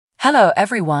Hello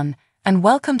everyone, and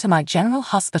welcome to my General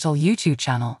Hospital YouTube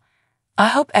channel. I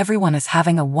hope everyone is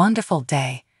having a wonderful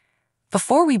day.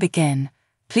 Before we begin,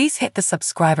 please hit the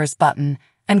subscribers button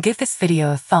and give this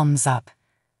video a thumbs up.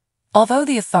 Although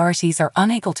the authorities are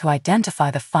unable to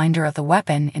identify the finder of the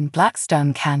weapon in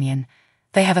Blackstone Canyon,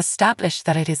 they have established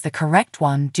that it is the correct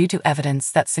one due to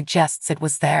evidence that suggests it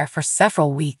was there for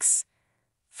several weeks.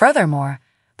 Furthermore,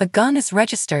 the gun is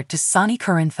registered to Sonny,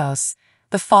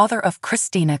 the father of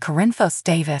Christina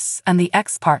Davis and the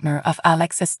ex-partner of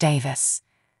Alexis Davis.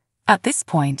 At this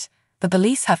point, the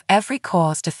police have every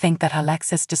cause to think that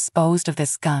Alexis disposed of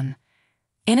this gun.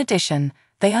 In addition,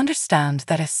 they understand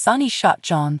that if Sonny shot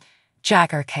John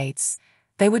Jagger Cates,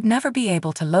 they would never be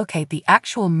able to locate the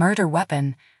actual murder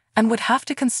weapon and would have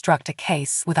to construct a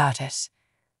case without it.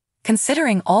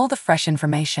 Considering all the fresh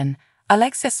information,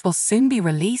 Alexis will soon be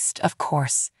released, of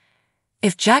course.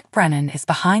 If Jack Brennan is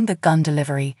behind the gun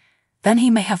delivery, then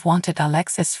he may have wanted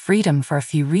Alexis' freedom for a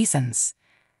few reasons.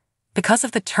 Because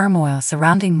of the turmoil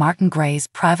surrounding Martin Gray's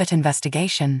private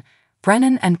investigation,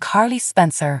 Brennan and Carly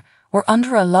Spencer were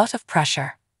under a lot of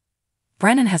pressure.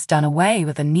 Brennan has done away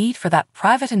with the need for that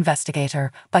private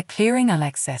investigator by clearing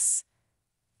Alexis.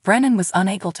 Brennan was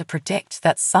unable to predict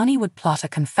that Sonny would plot a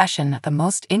confession at the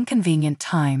most inconvenient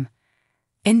time.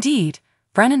 Indeed,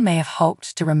 Brennan may have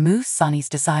hoped to remove Sonny's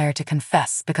desire to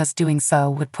confess because doing so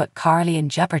would put Carly in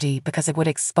jeopardy because it would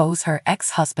expose her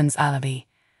ex-husband's alibi.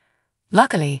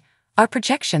 Luckily, our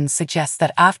projections suggest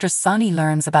that after Sonny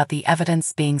learns about the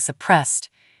evidence being suppressed,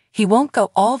 he won't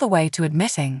go all the way to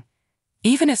admitting.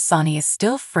 Even if Sonny is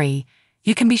still free,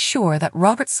 you can be sure that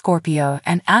Robert Scorpio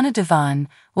and Anna Devine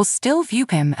will still view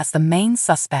him as the main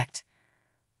suspect.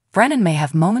 Brennan may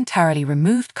have momentarily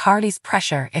removed Carly's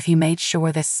pressure if he made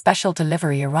sure this special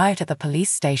delivery arrived at the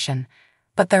police station,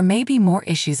 but there may be more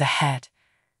issues ahead.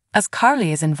 As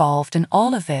Carly is involved in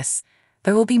all of this,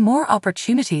 there will be more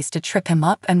opportunities to trip him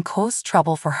up and cause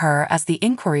trouble for her, as the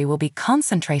inquiry will be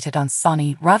concentrated on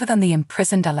Sonny rather than the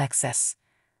imprisoned Alexis.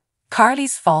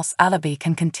 Carly's false alibi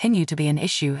can continue to be an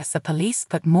issue as the police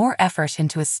put more effort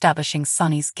into establishing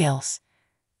Sonny's guilt.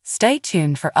 Stay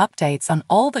tuned for updates on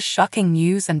all the shocking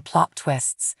news and plot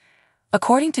twists.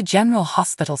 According to General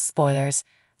Hospital spoilers,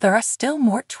 there are still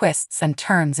more twists and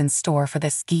turns in store for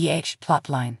this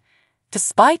plotline.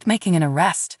 Despite making an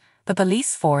arrest, the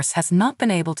police force has not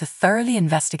been able to thoroughly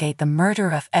investigate the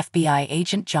murder of FBI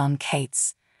agent John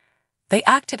Cates. They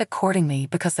acted accordingly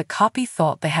because the copy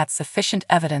thought they had sufficient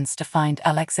evidence to find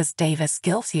Alexis Davis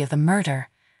guilty of the murder.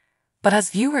 But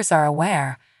as viewers are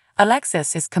aware,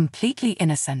 Alexis is completely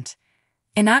innocent.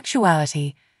 In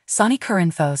actuality, Sonny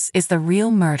is the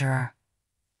real murderer.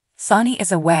 Sonny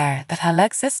is aware that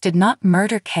Alexis did not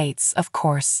murder Cates, of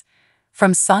course.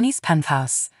 From Sonny's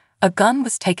penthouse, a gun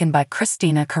was taken by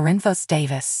Christina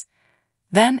Davis.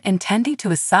 Then, intending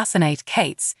to assassinate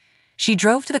Cates, she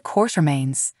drove to the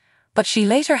Quartermaines, but she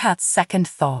later had second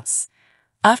thoughts.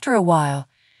 After a while,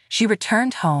 she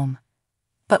returned home.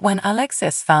 But when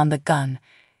Alexis found the gun,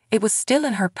 it was still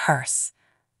in her purse.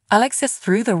 Alexis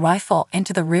threw the rifle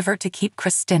into the river to keep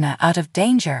Christina out of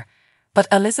danger, but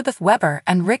Elizabeth Weber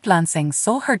and Rick Lansing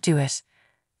saw her do it.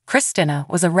 Christina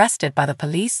was arrested by the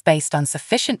police based on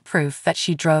sufficient proof that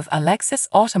she drove Alexis'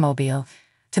 automobile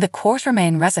to the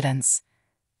Quartermaine residence.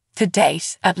 To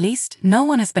date, at least, no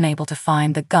one has been able to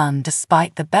find the gun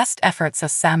despite the best efforts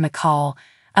of Sam McCall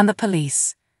and the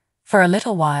police. For a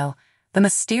little while, the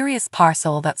mysterious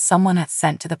parcel that someone had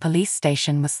sent to the police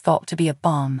station was thought to be a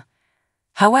bomb.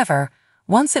 However,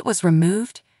 once it was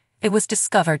removed, it was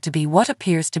discovered to be what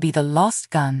appears to be the lost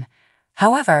gun.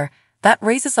 However, that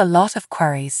raises a lot of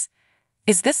queries.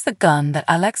 Is this the gun that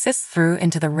Alexis threw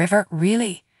into the river,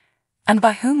 really? And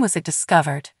by whom was it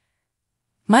discovered?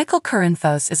 Michael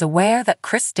is aware that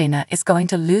Christina is going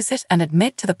to lose it and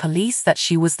admit to the police that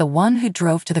she was the one who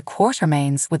drove to the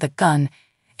Quartermaines with the gun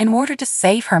in order to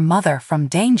save her mother from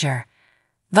danger.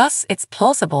 Thus, it's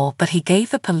plausible that he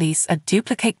gave the police a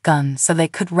duplicate gun so they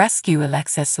could rescue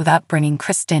Alexis without bringing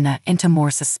Christina into more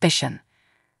suspicion.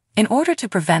 In order to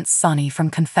prevent Sonny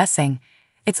from confessing,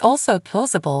 it's also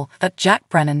plausible that Jack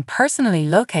Brennan personally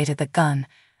located the gun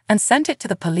and sent it to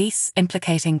the police,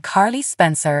 implicating Carly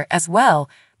Spencer as well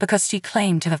because she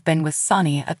claimed to have been with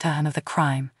Sonny at the time of the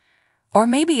crime. Or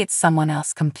maybe it's someone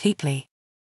else completely.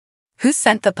 Who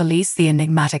sent the police the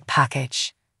enigmatic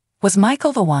package? Was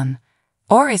Michael the one?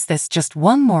 Or is this just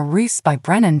one more ruse by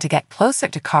Brennan to get closer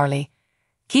to Carly?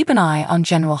 Keep an eye on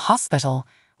General Hospital,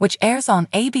 which airs on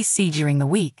ABC during the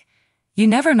week. You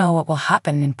never know what will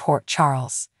happen in Port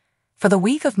Charles. For the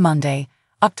week of Monday,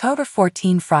 October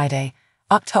 14, Friday,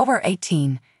 October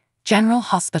 18, General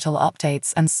Hospital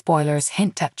updates and spoilers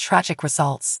hint at tragic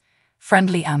results,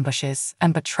 friendly ambushes,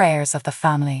 and betrayers of the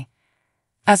family.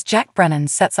 As Jack Brennan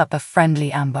sets up a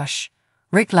friendly ambush,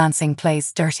 Rick Lansing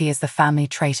plays dirty as the family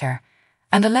traitor,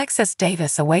 and Alexis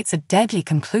Davis awaits a deadly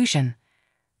conclusion.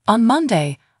 On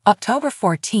Monday, October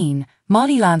 14,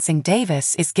 Molly Lansing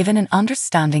Davis is given an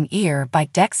understanding ear by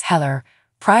Dex Heller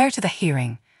prior to the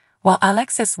hearing, while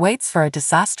Alexis waits for a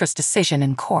disastrous decision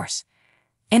in court.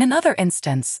 In another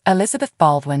instance, Elizabeth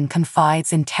Baldwin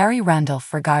confides in Terry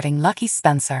Randolph regarding Lucky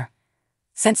Spencer.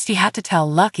 Since she had to tell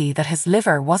Lucky that his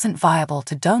liver wasn't viable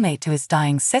to donate to his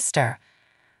dying sister,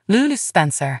 Lulu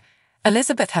Spencer,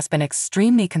 Elizabeth has been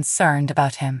extremely concerned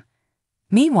about him.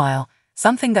 Meanwhile,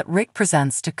 something that Rick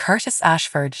presents to Curtis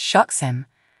Ashford shocks him.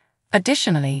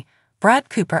 Additionally, Brad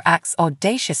Cooper acts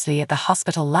audaciously at the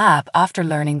hospital lab after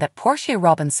learning that Portia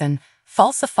Robinson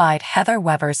falsified Heather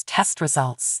Weber's test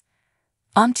results.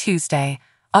 On Tuesday,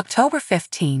 October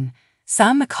 15,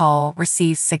 Sam McCall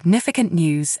receives significant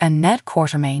news and Ned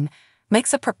Quartermaine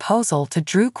makes a proposal to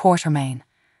Drew Quartermaine.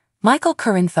 Michael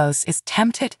Corinthos is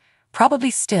tempted,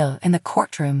 probably still in the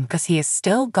courtroom because he is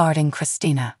still guarding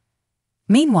Christina.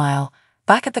 Meanwhile,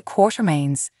 back at the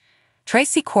Quartermaines,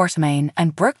 Tracy Quartermaine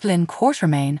and Brooklyn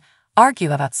Quartermaine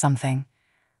argue about something.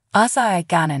 Isaiah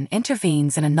Gannon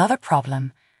intervenes in another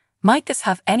problem. Might this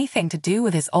have anything to do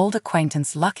with his old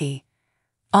acquaintance Lucky?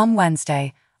 On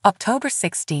Wednesday, October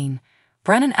 16,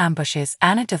 Brennan ambushes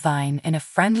Anna Devine in a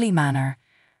friendly manner.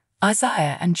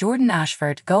 Isaiah and Jordan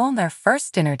Ashford go on their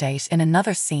first dinner date in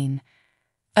another scene.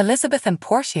 Elizabeth and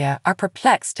Portia are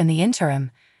perplexed in the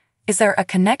interim. Is there a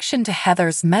connection to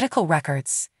Heather's medical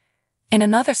records? In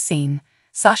another scene,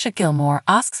 Sasha Gilmore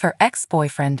asks her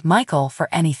ex-boyfriend Michael for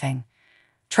anything.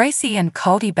 Tracy and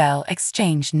Cody Bell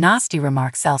exchange nasty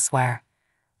remarks elsewhere.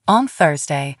 On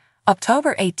Thursday,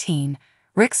 October 18,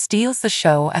 Rick steals the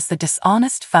show as the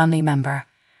dishonest family member.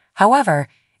 However,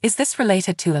 is this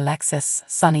related to Alexis,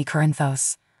 Sonny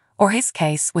Corinthos, or his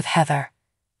case with Heather?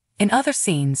 In other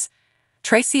scenes,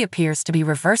 Tracy appears to be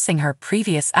reversing her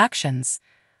previous actions.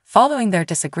 Following their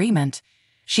disagreement,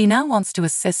 she now wants to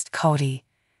assist Cody.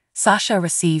 Sasha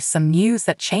receives some news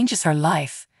that changes her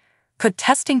life. Could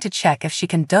testing to check if she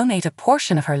can donate a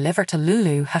portion of her liver to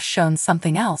Lulu have shown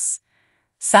something else?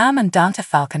 Sam and Dante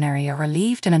Falconeri are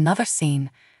relieved in another scene.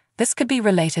 This could be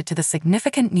related to the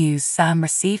significant news Sam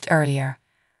received earlier.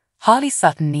 Holly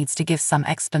Sutton needs to give some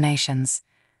explanations.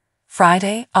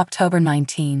 Friday, October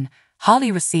 19,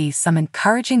 Holly receives some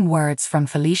encouraging words from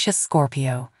Felicia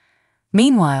Scorpio.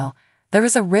 Meanwhile, there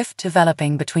is a rift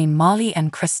developing between Molly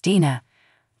and Christina.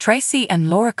 Tracy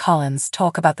and Laura Collins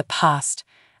talk about the past,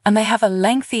 and they have a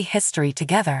lengthy history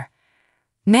together.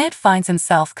 Ned finds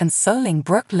himself consoling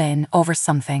Brooklyn over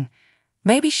something.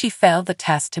 Maybe she failed the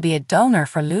test to be a donor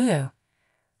for Lulu.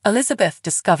 Elizabeth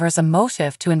discovers a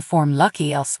motive to inform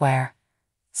Lucky elsewhere.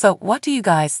 So what do you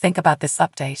guys think about this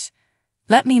update?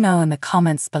 Let me know in the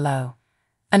comments below.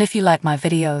 And if you like my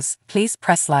videos, please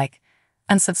press like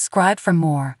and subscribe for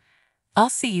more. I'll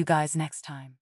see you guys next time.